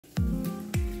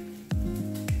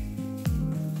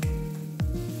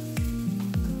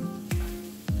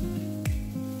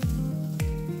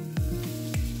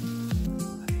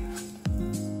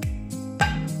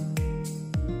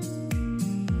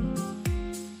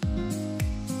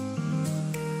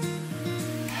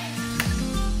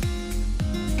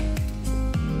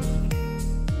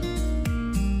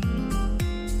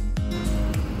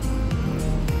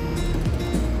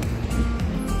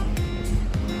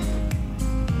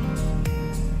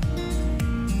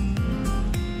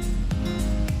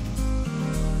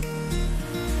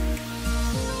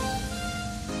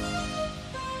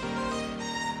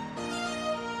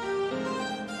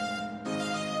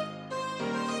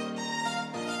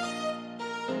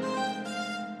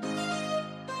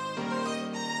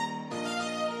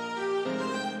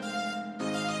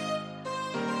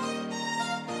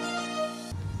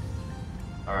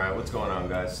Alright, what's going on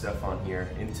guys? Stefan here.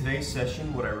 In today's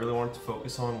session, what I really wanted to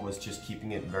focus on was just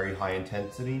keeping it very high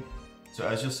intensity. So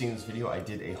as you'll see in this video, I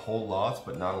did a whole lot,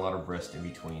 but not a lot of rest in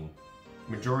between.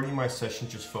 Majority of my session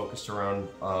just focused around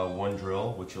one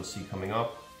drill, which you'll see coming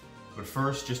up. But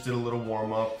first, just did a little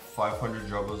warm up, 500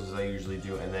 dribbles as I usually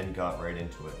do, and then got right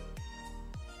into it.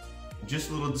 Just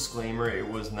a little disclaimer, it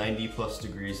was 90 plus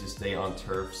degrees this day on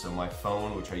turf, so my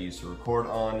phone, which I used to record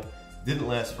on, didn't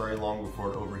last very long before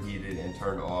it overheated and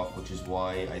turned off, which is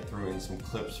why I threw in some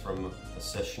clips from a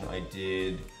session I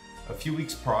did a few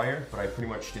weeks prior, but I pretty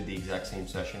much did the exact same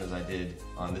session as I did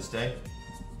on this day.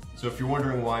 So if you're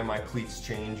wondering why my cleats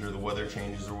change or the weather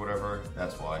changes or whatever,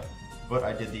 that's why. But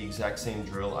I did the exact same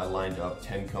drill. I lined up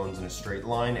 10 cones in a straight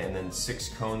line and then 6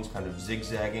 cones kind of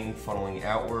zigzagging, funneling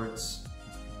outwards,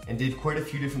 and did quite a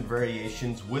few different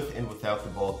variations with and without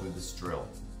the ball through this drill.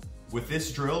 With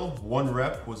this drill, 1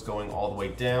 rep was going all the way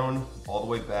down, all the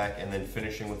way back, and then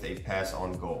finishing with a pass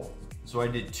on goal. So I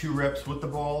did 2 reps with the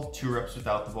ball, 2 reps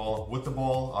without the ball. With the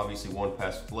ball, obviously 1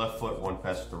 pass with the left foot, 1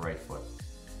 pass with the right foot.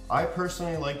 I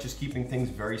personally like just keeping things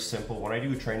very simple. When I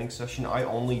do a training session, I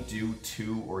only do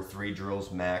 2 or 3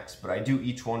 drills max, but I do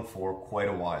each one for quite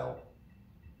a while.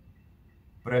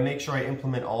 But I make sure I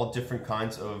implement all different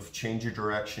kinds of change of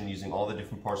direction using all the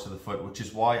different parts of the foot, which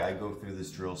is why I go through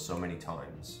this drill so many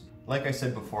times. Like I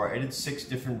said before, I did 6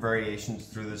 different variations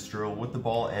through this drill with the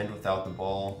ball and without the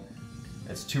ball.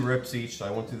 It's 2 reps each, so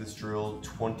I went through this drill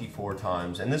 24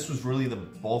 times. And this was really the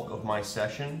bulk of my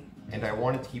session, and I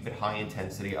wanted to keep it high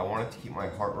intensity. I wanted to keep my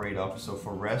heart rate up, so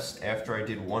for rest, after I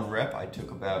did 1 rep, I took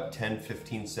about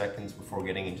 10-15 seconds before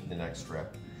getting into the next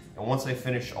rep. And once I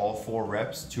finished all 4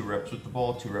 reps, 2 reps with the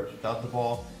ball, 2 reps without the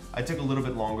ball, I took a little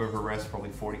bit longer of a rest,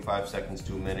 probably 45 seconds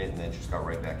to a minute, and then just got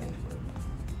right back into it.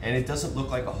 And it doesn't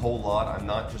look like a whole lot. I'm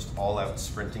not just all out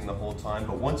sprinting the whole time,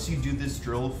 but once you do this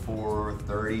drill for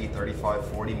 30, 35,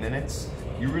 40 minutes,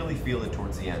 you really feel it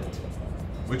towards the end.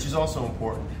 Which is also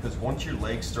important because once your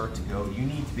legs start to go, you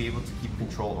need to be able to keep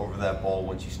control over that ball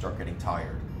once you start getting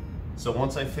tired. So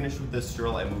once I finished with this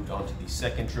drill, I moved on to the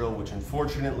second drill, which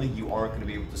unfortunately you aren't going to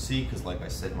be able to see because like I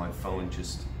said, my phone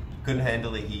just couldn't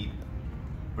handle the heat.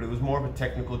 But it was more of a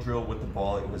technical drill with the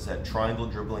ball. It was that triangle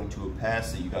dribbling to a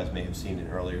pass that you guys may have seen in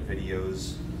earlier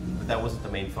videos. But that wasn't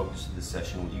the main focus of this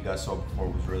session. What you guys saw before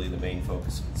was really the main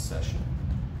focus of this session.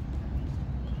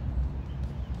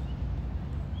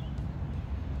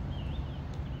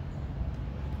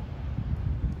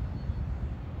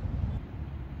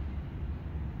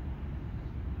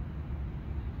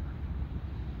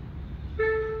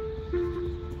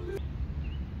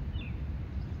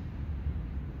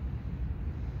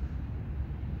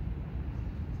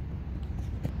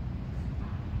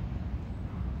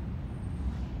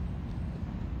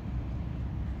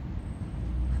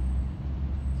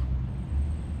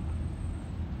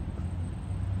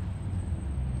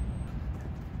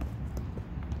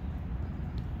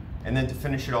 And then to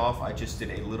finish it off, I just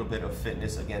did a little bit of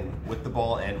fitness, again, with the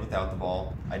ball and without the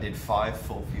ball. I did 5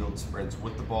 full field sprints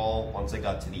with the ball. Once I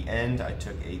got to the end, I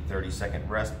took a 30-second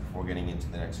rest before getting into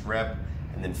the next rep,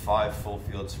 and then 5 full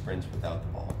field sprints without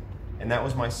the ball. And that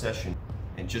was my session.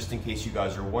 And just in case you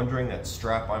guys are wondering, that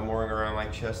strap I'm wearing around my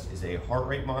chest is a heart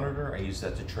rate monitor. I use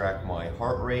that to track my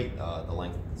heart rate, the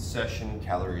length of the session,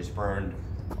 calories burned,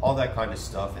 all that kind of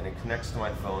stuff, and it connects to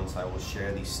my phone, so I will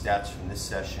share these stats from this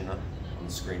session on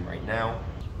the screen right now.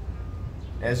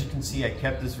 As you can see, I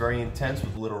kept this very intense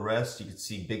with a little rest. You can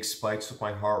see big spikes with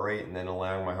my heart rate and then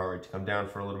allowing my heart rate to come down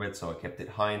for a little bit, so I kept it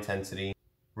high intensity.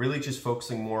 Really just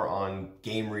focusing more on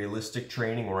game realistic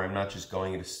training where I'm not just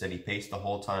going at a steady pace the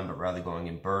whole time, but rather going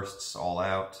in bursts all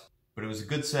out. But it was a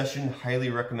good session.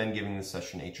 Highly recommend giving this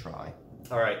session a try.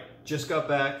 All right, just got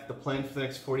back. The plan for the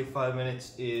next 45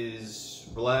 minutes is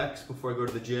relax before I go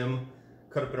to the gym.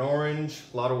 Cut up an orange,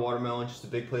 a lot of watermelon, just a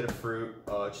big plate of fruit,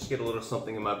 just get a little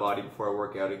something in my body before I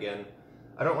work out again.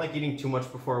 I don't like eating too much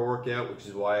before I work out, which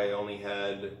is why I only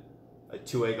had a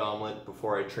 2-egg omelet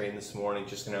before I trained this morning,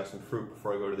 just gonna have some fruit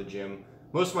before I go to the gym.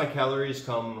 Most of my calories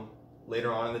come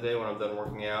later on in the day when I'm done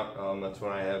working out. That's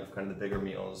when I have kind of the bigger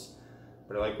meals.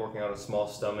 But I like working out on a small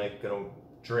stomach. Gonna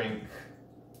drink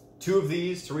 2 of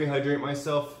these to rehydrate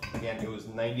myself. Again, it was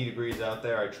 90 degrees out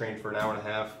there. I trained for an hour and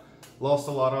a half. Lost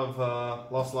a lot of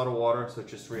water, so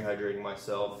just rehydrating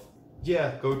myself.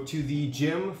 Yeah, go to the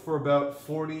gym for about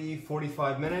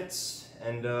 40-45 minutes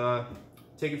and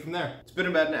take it from there. It's been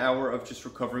about an hour of just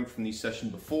recovering from the session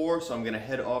before, so I'm gonna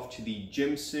head off to the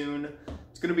gym soon.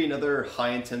 It's gonna be another high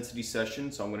intensity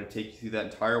session, so I'm gonna take you through that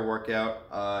entire workout.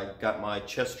 I got my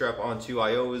chest strap on too.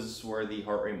 I always wear the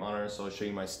heart rate monitor, so I'll show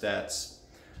you my stats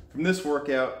from this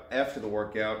workout, after the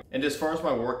workout. And as far as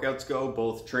my workouts go,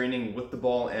 both training with the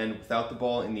ball and without the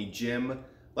ball in the gym,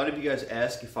 a lot of you guys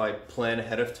ask if I plan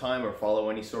ahead of time or follow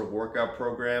any sort of workout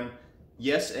program.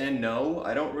 Yes and no.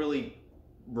 I don't really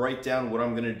write down what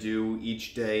I'm gonna do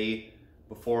each day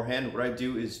beforehand. What I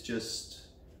do is just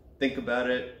think about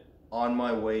it on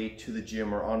my way to the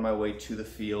gym or on my way to the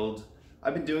field.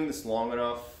 I've been doing this long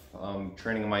enough,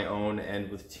 training on my own and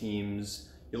with teams.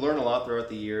 You learn a lot throughout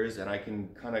the years, and I can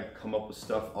kind of come up with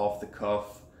stuff off the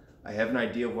cuff. I have an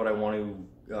idea of what I want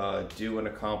to do and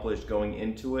accomplish going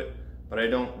into it, but I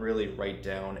don't really write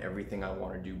down everything I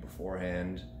want to do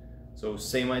beforehand. So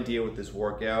same idea with this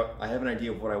workout. I have an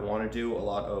idea of what I want to do, a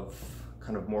lot of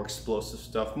kind of more explosive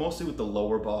stuff, mostly with the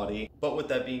lower body. But with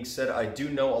that being said, I do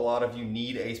know a lot of you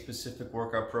need a specific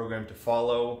workout program to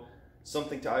follow,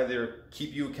 something to either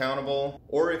keep you accountable,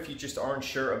 or if you just aren't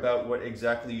sure about what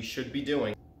exactly you should be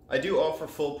doing. I do offer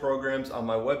full programs on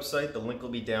my website. The link will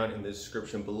be down in the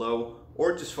description below,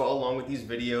 or just follow along with these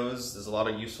videos. There's a lot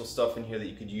of useful stuff in here that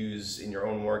you could use in your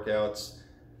own workouts.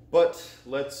 But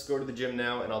let's go to the gym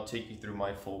now and I'll take you through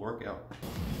my full workout.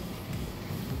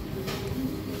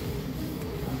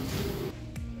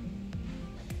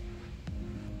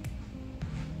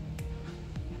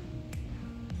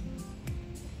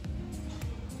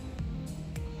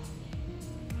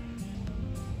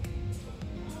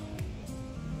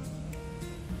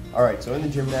 Alright, so in the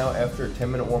gym now, after a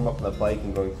 10-minute warm-up on the bike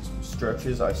and going through some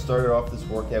stretches, I started off this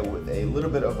workout with a little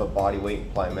bit of a body weight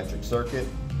and plyometric circuit.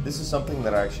 This is something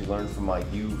that I actually learned from my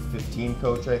U15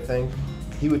 coach, I think.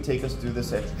 He would take us through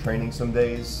this after training some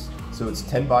days. So it's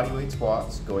 10 body weight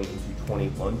squats, going into 20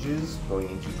 lunges, going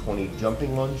into 20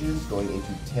 jumping lunges, going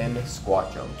into 10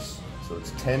 squat jumps. So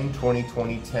it's 10, 20,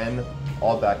 20, 10,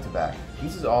 all back to back.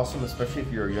 This is awesome, especially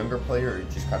if you're a younger player or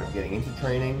just kind of getting into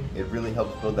training. It really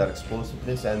helps build that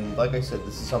explosiveness, and like I said,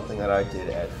 this is something that I did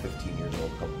at 15 years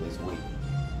old, a couple days a week.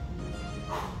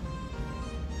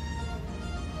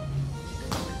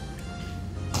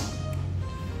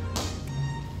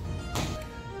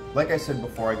 Like I said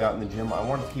before I got in the gym, I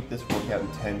wanted to keep this workout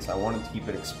intense. I wanted to keep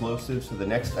it explosive, so the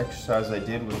next exercise I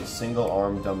did was a single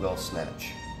arm dumbbell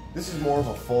snatch. This is more of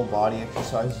a full body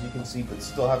exercise, as you can see, but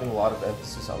still having a lot of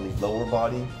emphasis on the lower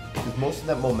body, because most of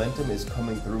that momentum is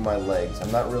coming through my legs.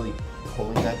 I'm not really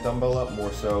pulling that dumbbell up,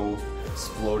 more so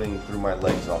exploding through my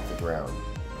legs off the ground.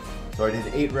 So I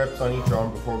did 8 reps on each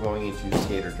arm before going into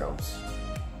skater jumps.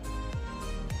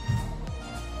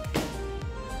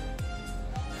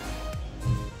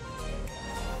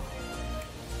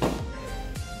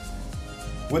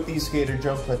 With these skater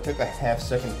jumps, I took a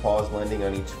half-second pause landing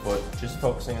on each foot, just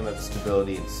focusing on that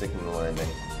stability and sticking the landing.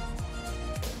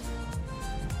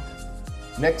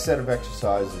 Next set of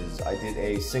exercises, I did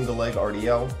a single leg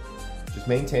RDL, just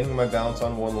maintaining my balance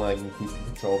on one leg and keeping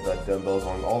control of that dumbbell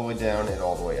going all the way down and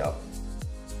all the way up.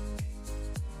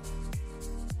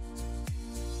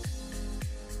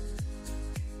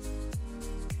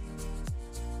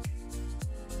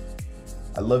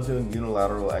 I love doing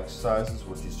unilateral exercises,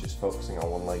 which is just focusing on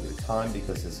one leg at a time,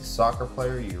 because as a soccer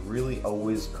player, you're really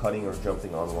always cutting or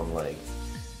jumping on one leg.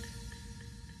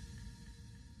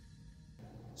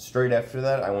 Straight after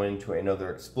that, I went into another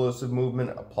explosive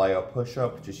movement, a plyo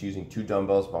push-up, just using 2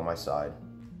 dumbbells by my side.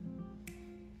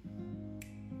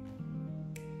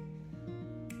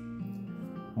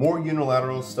 More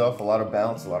unilateral stuff, a lot of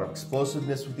balance, a lot of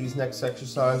explosiveness with these next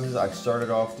exercises. I started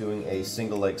off doing a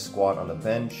single leg squat on the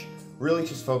bench. Really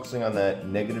just focusing on that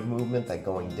negative movement, that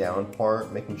going down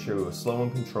part, making sure it was slow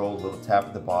and controlled, a little tap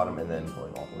at the bottom, and then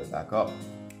going all the way back up.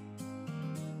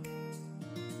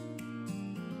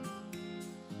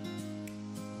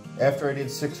 After I did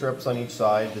 6 reps on each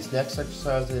side, this next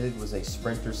exercise I did was a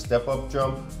sprinter step-up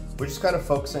jump, which is kind of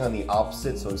focusing on the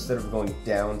opposite, so instead of going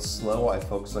down slow, I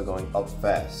focus on going up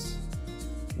fast.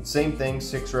 And same thing,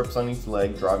 6 reps on each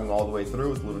leg, driving all the way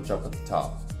through with a little jump at the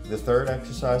top. The third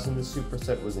exercise in this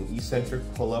superset was an eccentric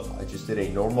pull-up. I just did a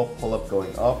normal pull-up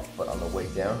going up, but on the way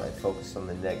down, I focused on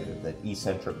the negative, that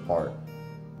eccentric part.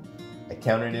 I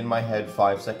counted in my head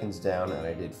 5 seconds down, and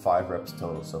I did 5 reps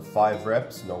total. So 5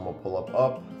 reps, normal pull-up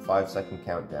up, 5-second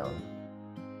countdown.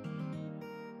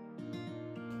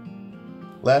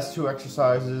 Last 2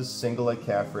 exercises, single leg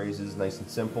calf raises, nice and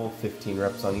simple, 15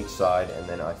 reps on each side, and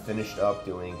then I finished up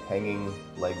doing hanging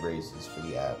leg raises for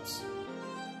the abs.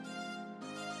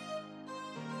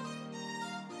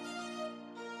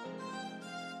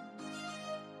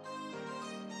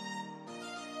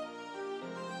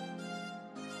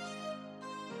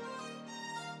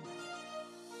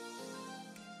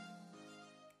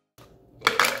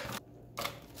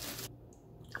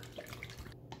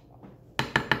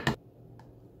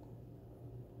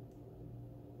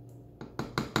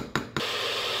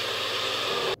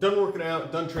 Done working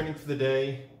out, done training for the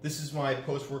day. This is my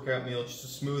post-workout meal, just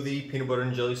a smoothie, peanut butter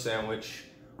and jelly sandwich.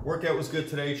 Workout was good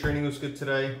today, training was good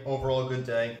today, overall a good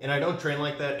day. And I don't train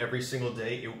like that every single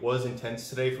day. It was intense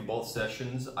today for both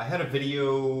sessions. I had a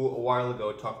video a while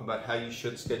ago talking about how you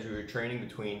should schedule your training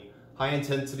between high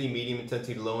intensity, medium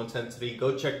intensity, low intensity.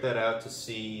 Go check that out to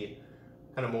see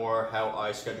kind of more how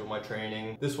I schedule my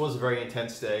training. This was a very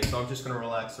intense day, so I'm just gonna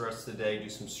relax the rest of the day, do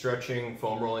some stretching,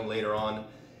 foam rolling later on.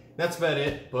 That's about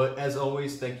it, but as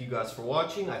always, thank you guys for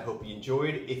watching. I hope you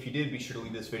enjoyed. If you did, be sure to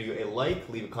leave this video a like,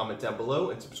 leave a comment down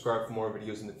below, and subscribe for more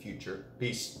videos in the future.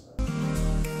 Peace.